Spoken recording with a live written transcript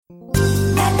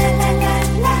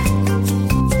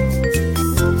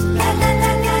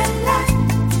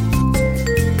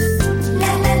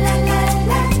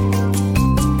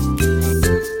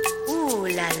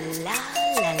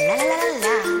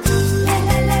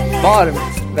Varmt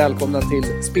välkomna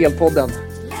till Spelpodden.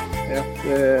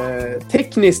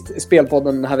 Tekniskt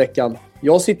Spelpodden den här veckan.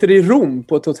 Jag sitter i Rom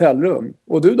på ett hotellrum.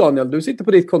 Och du Daniel, du sitter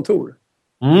på ditt kontor.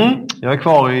 Jag är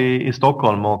kvar i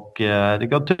Stockholm och det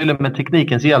går tydligen med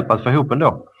teknikens hjälp att få ihop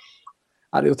ändå.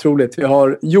 Ja, det är otroligt. Vi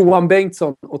har Johan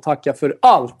Bengtsson att tacka för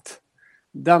allt.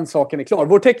 Den saken är klar.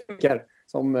 Vår tekniker,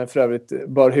 som för övrigt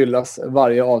bör hyllas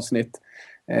varje avsnitt.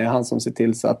 Han som ser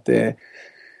till så att det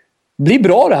blir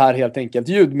bra det här helt enkelt.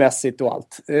 Ljudmässigt och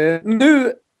allt.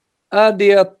 Nu är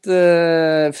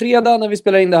det fredag när vi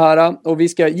spelar in det här. Och vi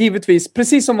ska givetvis,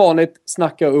 precis som vanligt,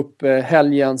 snacka upp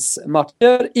helgens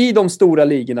matcher i de stora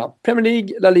ligorna. Premier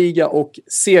League, La Liga och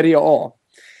Serie A.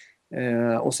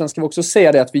 Och sen ska vi också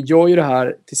säga det att vi gör ju det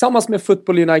här tillsammans med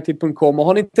footballunited.com. Och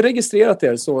har ni inte registrerat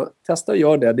er så testa och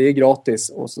gör det. Det är gratis.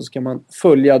 Och så ska man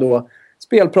följa då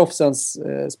spelproffsens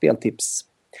speltips.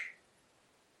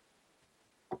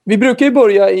 Vi brukar ju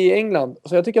börja i England.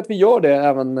 Så jag tycker att vi gör det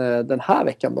även den här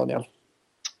veckan, Daniel.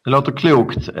 Det låter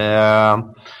klokt.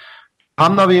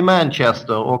 Hamnar vi i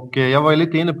Manchester och jag var ju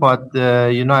lite inne på att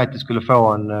United skulle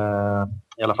få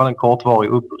i alla fall en kortvarig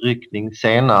uppryckning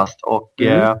senast. Och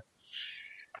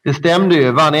det stämde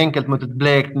ju. Vann enkelt mot ett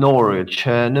blekt Norwich.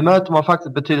 Nu möter man faktiskt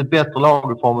ett betydligt bättre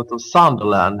lag i form av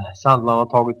Sunderland. Sunderland har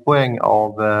tagit poäng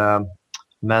av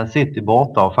Man City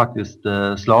borta och faktiskt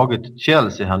slagit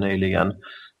Chelsea här nyligen.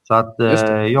 Så att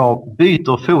jag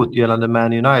byter fot gällande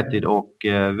Man United och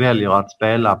väljer att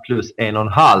spela plus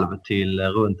 1,5 till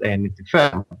runt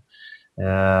 1,95.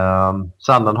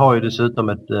 Sunderland har ju dessutom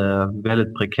ett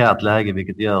väldigt prekärt läge,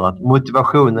 vilket gör att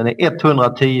motivationen är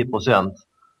 110%.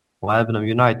 Och även om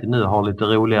United nu har lite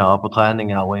roligare på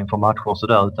träningar och inför matcher så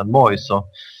där utan Moyes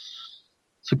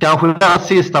så kanske den här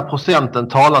sista procenten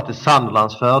talar till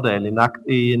Sunderlands fördel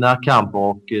i närkamp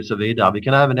och så vidare. Vi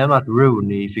kan även nämna att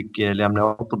Rooney fick lämna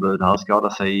återbud. Han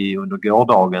skadade sig under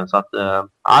gårdagen. Så att, det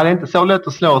är inte så lätt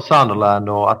att slå Sunderland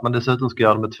och att man dessutom ska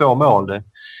göra det med 2 mål.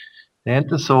 Det är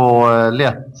inte så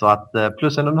lätt. Så att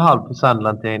plus 1,5 på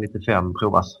Sunderland till 1,95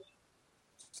 provas.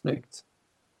 Snyggt.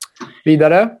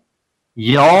 Vidare?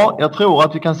 Ja, jag tror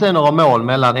att vi kan se några mål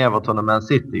mellan Everton och Man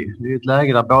City. Det är ett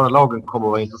läge där båda lagen kommer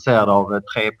att vara intresserade av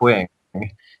 3 poäng.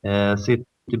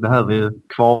 City behöver ju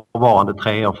kvarvarande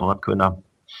 3 år för att kunna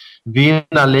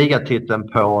vinna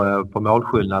ligatiteln på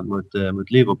målskillnad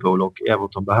mot Liverpool. Och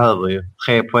Everton behöver ju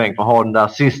 3 poäng för att ha den där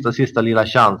sista lilla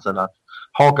chansen att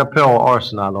haka på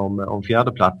Arsenal om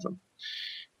fjärdeplatsen.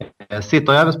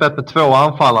 Sitter även spelat med 2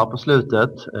 anfallare på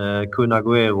slutet. Kun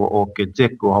Aguero och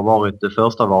Dzeko har varit det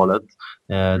första valet.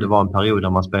 Det var en period där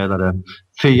man spelade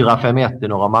 4-5-1 i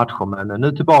några matcher. Men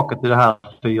nu tillbaka till det här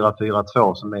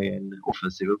 4-4-2 som är en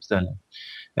offensiv uppställning.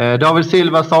 David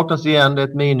Silva saknas igen, det är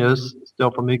ett minus.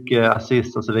 Står för mycket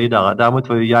assist och så vidare. Däremot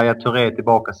var ju Yaya Touré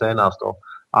tillbaka senast. Och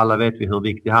alla vet vi hur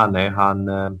viktig han är. Han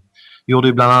gjorde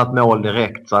ju bland annat mål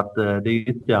direkt. Så att det är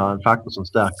ytterligare en faktor som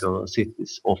stärker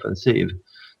Citys offensiv.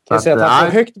 Jag säger att han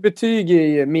får högt betyg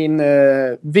i min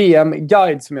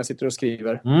VM-guide som jag sitter och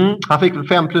skriver. Han fick väl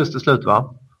 5 plus till slut,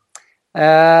 va?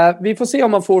 Vi får se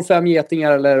om man får 5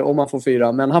 getingar eller om man får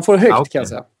 4. Men han får högt, kan jag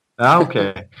säga. Ja,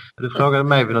 okej. Du frågade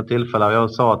mig vid något tillfälle och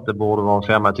jag sa att det borde vara en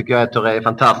 5. Jag tycker att Touré är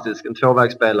fantastisk. En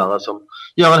 2-vägsspelare som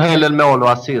gör en hel del mål och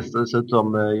assist.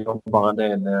 Dessutom jobbar en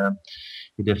del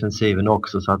i defensiven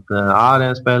också. Så att det är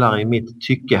en spelare i mitt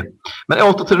tycke. Men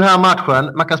åter till den här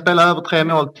matchen. Man kan spela över 3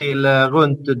 mål till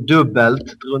runt dubbelt.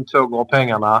 Runt 2 gånger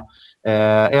pengarna.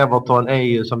 Everton är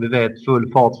ju som vi vet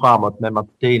full fart framåt med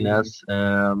Martinez.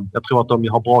 Jag tror att de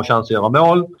har bra chans att göra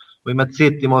mål. Och i och med att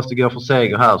City måste gå för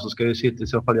seger här så ska ju City i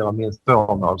så fall göra minst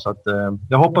 2 mål. Så att,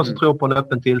 jag hoppas och tror på en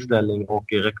öppen tillställning och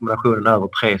rekommendationen över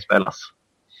 3 spelas.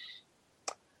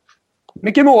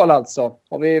 Mycket mål alltså.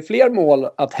 Har vi fler mål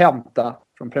att hämta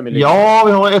från Premier League? Ja,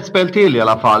 vi har ett spel till i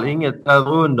alla fall. Inget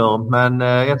över under, men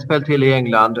ett spel till i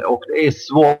England. Och det är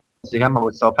Swansea hemma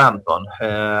mot Southampton.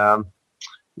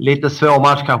 Lite svår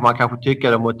match kanske man kanske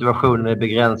tycker att motivationen är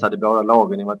begränsad i båda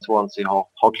lagen i och med att Swansea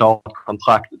har klarat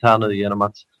kontraktet här nu genom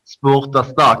att spurta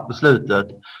starkt på slutet.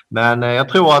 Men jag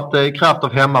tror att i kraft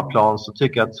av hemmaplan så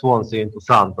tycker jag att Swansea är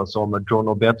intressant som John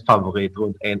O'Bett-favorit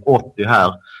runt 1,80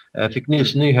 här. Fick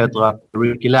nyss nyheter att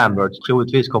Ricky Lambert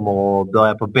troligtvis kommer att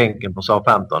börja på bänken på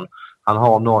Southampton. Han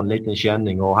har någon liten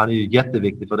känning och han är ju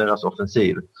jätteviktig för deras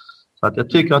offensiv. Så att jag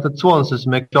tycker att ett Swansea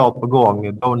som är klart på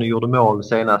gång. Bonny gjorde mål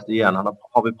senast igen. Han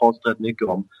har vi pratat rätt mycket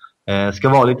om. Ska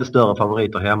vara lite större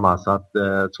favoriter hemma. Så att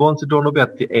Swansea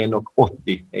Donobet till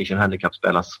 1,80 Asian Handicap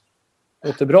spelas.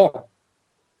 Låter bra.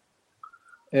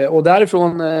 Och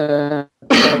därifrån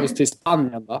tar vi oss till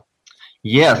Spanien, va?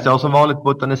 Yes, jag har som vanligt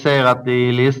botaniserat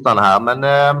i listan här. Men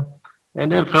en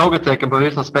del frågetecken på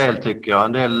vissa spel tycker jag.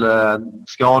 En del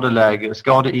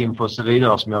skadeinfo och så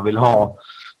vidare som jag vill ha.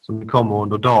 Som kommer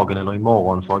under dagen eller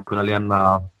imorgon för att kunna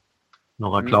lämna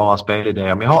några klara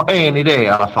spelidéer. Men jag har en idé i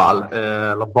alla fall.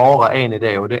 Eller bara en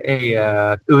idé. Och det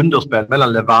är ett underspel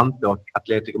mellan Levante och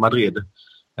Atletico Madrid.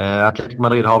 Atletico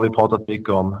Madrid har vi pratat mycket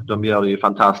om. De gör det ju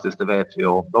fantastiskt, det vet vi.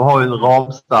 Och de har ju en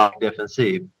ramstark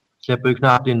defensiv. Släpper ju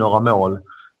knappt in några mål.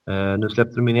 Nu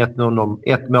släppte de in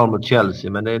ett mål mot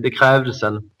Chelsea. Men det krävdes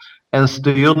en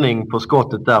styrning på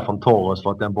skottet där från Torres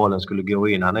för att den bollen skulle gå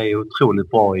in. Han är ju otroligt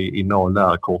bra i mål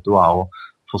där, Courtois. Och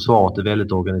försvaret är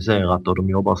väldigt organiserat och de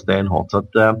jobbar stenhårt. Så att,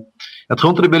 jag tror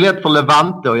inte det blir lätt för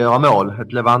Levante att göra mål.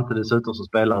 Ett Levante dessutom som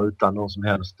spelar utan någon som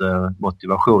helst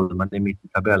motivation. Men det är mitt i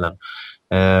tabellen.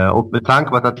 Och med tanke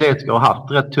på att Atletico har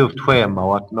haft rätt tufft schema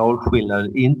och att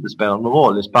målskillnaden inte spelar någon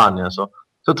roll i Spanien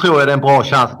så tror jag det är en bra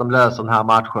chans att de löser den här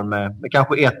matchen med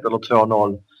kanske 1 eller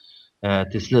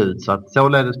 2-0 till slut. Så att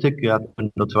således tycker jag att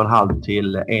under 2,5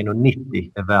 till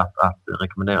 1,90 är värt att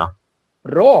rekommendera.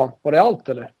 Bra. Var det allt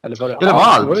eller? Ja, det var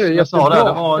allt. Jag sa det.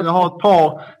 Jag har ett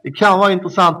par. Det kan vara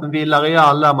intressant med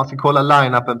Villarreal där man ska kolla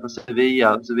line-upen på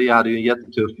Sevilla. Sevilla hade ju en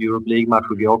jättetuff Europe League-match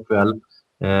igår kväll.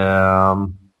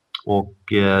 Och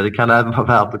det kan även vara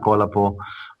värt att kolla på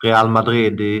Real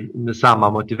Madrid med samma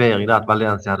motivering där att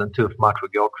Valencia hade en tuff match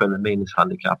igår kväll med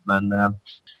minushandikapp. Men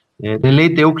det är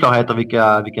lite oklarheter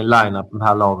vilken line-up de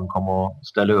här lagen kommer att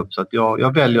ställa upp. Så att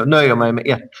jag nöjer mig med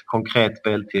ett konkret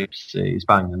speltips i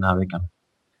Spanien den här veckan.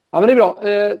 Ja, men det är bra.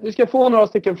 Vi ska få några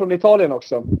stycken från Italien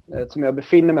också, som jag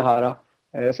befinner mig här.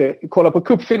 Jag ska kolla på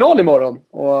cupfinal imorgon.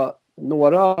 Och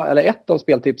ett av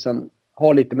speltipsen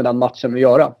har lite med den matchen att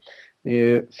göra. Det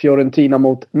är Fiorentina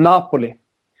mot Napoli.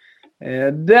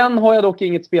 Den har jag dock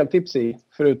inget speltips i.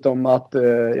 Förutom att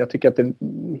jag tycker att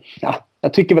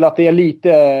jag tycker väl att det är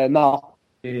lite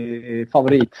Napoli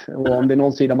favorit. Och om det är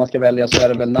någon sida man ska välja så är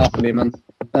det väl Napoli.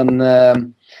 Men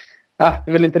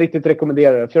jag vill inte riktigt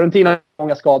rekommendera det. Fiorentina har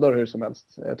många skador hur som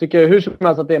helst. Jag tycker hur som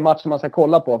helst att det är match som man ska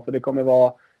kolla på. För det kommer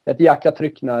vara ett jäkla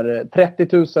tryck när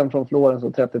 30 000 från Florens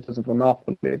och 30 000 från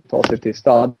Napoli tar sig till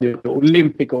Stadio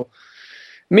Olimpico.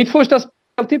 Mitt första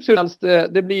speltips hur helst,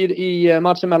 det blir i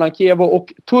matchen mellan Chievo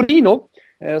och Torino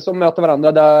som möter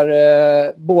varandra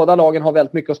där båda lagen har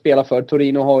väldigt mycket att spela för.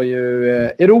 Torino har ju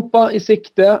Europa i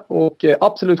sikte och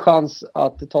absolut chans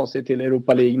att ta sig till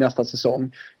Europa League nästa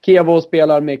säsong. Chievo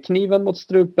spelar med kniven mot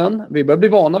strupen. Vi börjar bli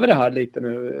vana vid det här lite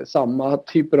nu. Samma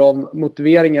typer av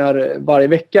motiveringar varje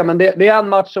vecka. Men det är en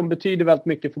match som betyder väldigt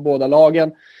mycket för båda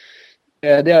lagen.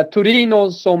 Det är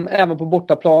Torino som även på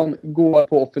bortaplan går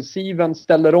på offensiven,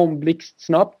 ställer om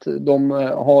blixtsnabbt. De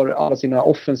har alla sina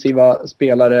offensiva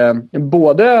spelare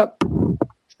både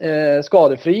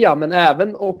skadefria men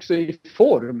även också i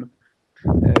form.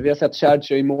 Vi har sett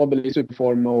Sergio Immobile i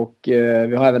superform och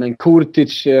vi har även en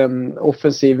Kurtic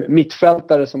offensiv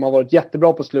mittfältare som har varit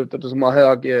jättebra på slutet och som har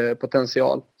hög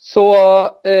potential. Så,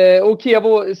 och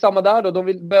Chievo samma där då.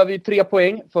 De behöver ju 3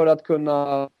 poäng för att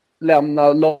kunna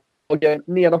lämna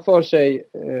nedanför sig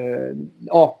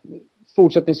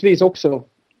fortsättningsvis också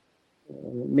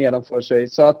nedanför sig.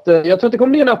 Så att jag tror att det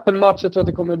kommer bli en öppen match. Jag tror att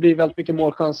det kommer bli väldigt mycket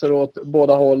målchanser åt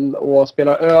båda håll och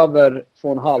spela över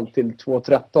 2,5 till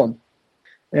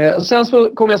 2,13. Sen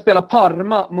så kommer jag spela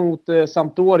Parma mot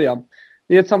Sampdoria.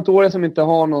 Det är ett Sampdoria som inte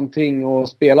har någonting att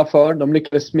spela för. De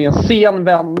lyckades med en sen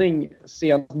vändning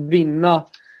vinna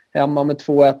hemma med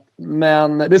 2-1.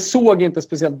 Men det såg inte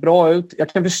speciellt bra ut. Jag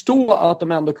kan förstå att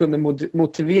de ändå kunde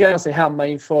motivera sig hemma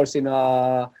inför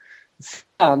sina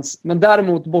fans. Men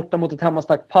däremot borta mot ett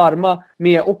hemmastarkt Parma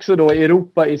med också då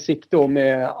Europa i sikte och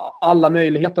med alla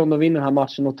möjligheter om de vinner den här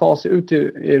matchen och ta sig ut till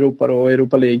Europa och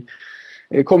Europa League.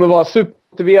 Det kommer vara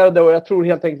supermotiverade och jag tror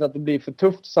helt enkelt att det blir för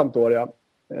tufft Sampdoria.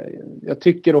 Jag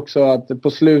tycker också att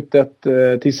på slutet,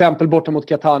 till exempel borta mot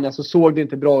Catania, så såg det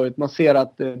inte bra ut. Man ser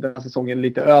att den här säsongen är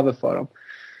lite över för dem.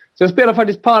 Så jag spelar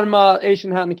faktiskt Parma,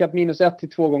 Asian Handicap -1 till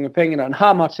 2 gånger pengarna. Den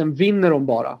här matchen vinner de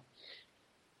bara.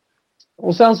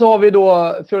 Och sen så har vi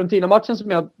då Fiorentina-matchen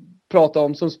som jag pratade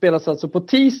om, som spelas alltså på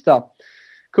tisdag.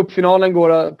 Cupfinalen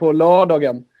går på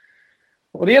lördagen.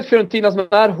 Och det är ett Fiorentina som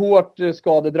är hårt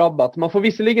skadedrabbat. Man får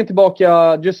visserligen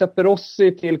tillbaka Giuseppe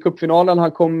Rossi till cupfinalen.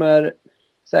 Han kommer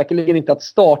säkerligen inte att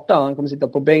starta. Han kommer sitta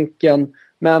på bänken.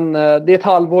 Men det är ett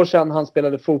halvår sedan han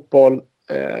spelade fotboll.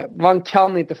 Man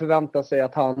kan inte förvänta sig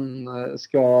att han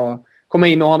ska komma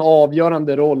in och ha en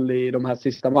avgörande roll i de här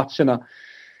sista matcherna.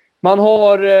 Man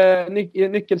har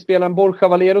nyckelspelaren Borja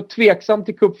Valero tveksam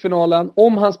till cupfinalen.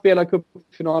 Om han spelar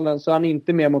cupfinalen så är han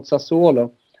inte med mot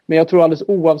Sassuolo. Men jag tror alldeles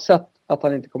oavsett att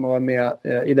han inte kommer vara med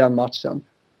i den matchen.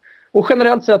 Och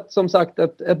generellt sett, som sagt,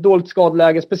 ett dåligt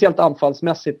skadeläge, speciellt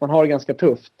anfallsmässigt. Man har det ganska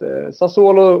tufft.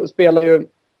 Sassuolo spelar ju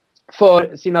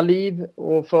för sina liv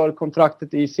och för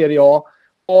kontraktet i Serie A.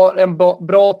 Har en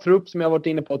bra trupp som jag varit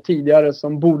inne på tidigare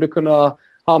som borde kunna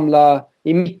hamna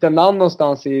i mittenland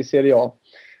någonstans i Serie A.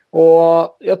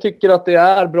 Och jag tycker att det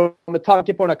är bra med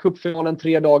tanke på den här cupfinalen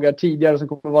 3 dagar tidigare som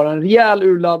kommer vara en rejäl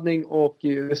urladdning och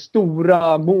det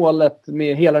stora målet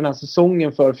med hela den här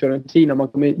säsongen för Fiorentina. Man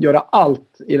kommer göra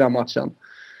allt i den matchen.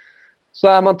 Så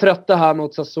är man trötta här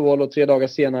mot Sassuolo 3 dagar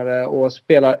senare och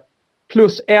spelar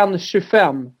plus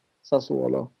 1,25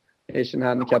 Sassuolo. Asian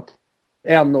Handicap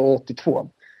 1,82.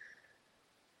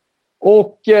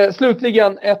 Och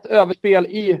slutligen ett överspel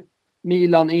i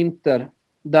Milan-Inter.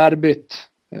 Derbyt.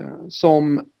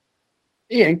 Som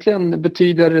egentligen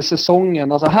betyder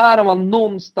säsongen. Alltså här har man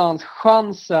någonstans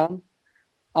chansen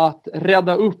att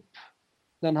rädda upp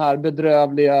det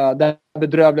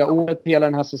bedrövliga året hela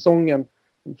den här säsongen.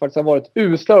 Det faktiskt har varit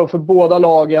usla för båda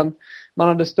lagen. Man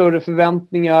hade större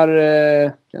förväntningar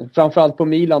framförallt på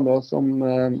Milan då, som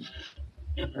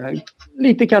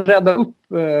lite kan rädda upp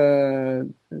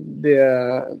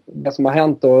det som har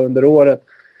hänt då under året.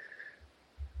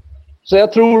 Så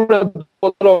jag tror att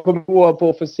båda lag kommer gå på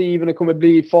offensiven. Det kommer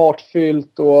bli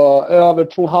fartfyllt och över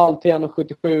 2,5 till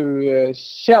 1,77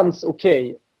 känns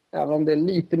okej. Även om det är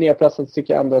lite nedpressat så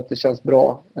tycker jag ändå att det känns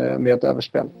bra med ett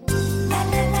överspel.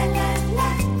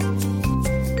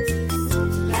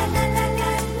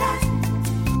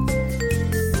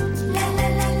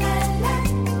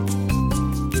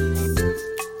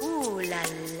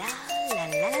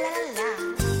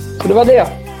 Så det var det.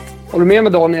 Håller du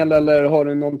med Daniel eller har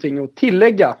du någonting att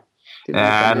tillägga?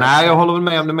 Nej, jag håller väl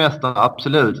med om det mesta,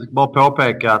 absolut. Jag ska bara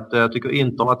påpeka att jag tycker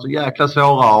Inter var så jäkla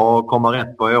svåra att komma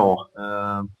rätt på i år.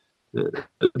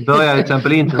 Det började till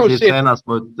exempel intensivt senast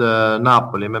mot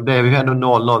Napoli, men blev ju ändå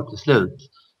 0-0 till slut.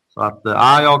 Så att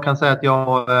jag kan säga att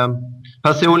jag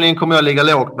personligen kommer jag ligga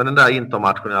lågt med den där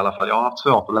Inter-matchen i alla fall. Jag har haft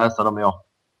svårt att läsa dem i år.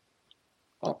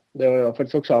 Ja, det har jag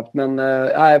faktiskt också haft. Men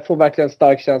jag får verkligen en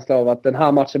stark känsla av att den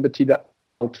här matchen betyder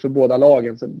allt för båda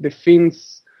lagen. Så det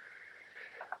finns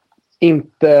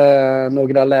inte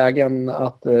några lägen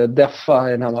att deffa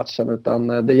i den här matchen. Utan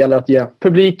det gäller att ge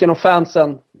publiken och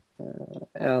fansen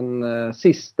en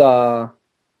sista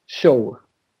show.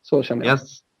 Så känner jag.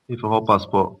 Yes, vi får hoppas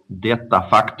på detta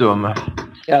faktum.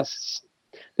 Yes,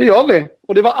 det gör vi.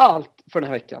 Och det var allt för den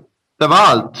här veckan. Det var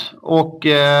allt. Och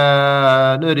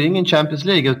nu är det ingen Champions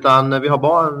League utan vi har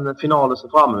bara en final att se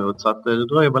fram emot. Så att det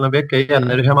dröjer väl en vecka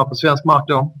igen. Är du hemma på svensk mark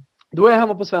då? Då är jag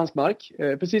hemma på svensk mark.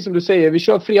 Precis som du säger. Vi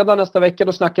kör fredag nästa vecka.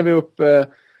 Då snackar vi upp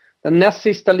den näst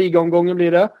sista ligaomgången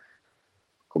blir det.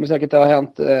 Kommer säkert att ha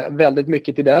hänt väldigt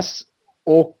mycket till dess.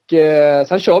 Och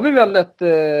sen kör vi väl ett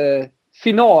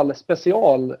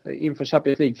finalspecial inför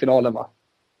Champions League-finalen, va?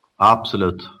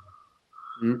 Absolut.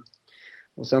 Mm.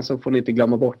 Och sen så får ni inte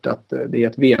glömma bort att det är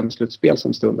ett VM-slutspel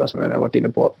som stundar som jag har varit inne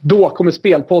på. Då kommer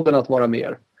Spelpodden att vara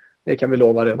med. Det kan vi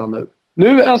lova redan nu.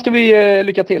 Nu önskar vi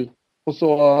lycka till. Och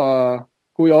så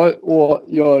går jag och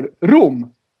gör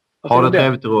Rom. Ha det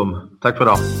trevligt i Rom. Tack för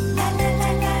det.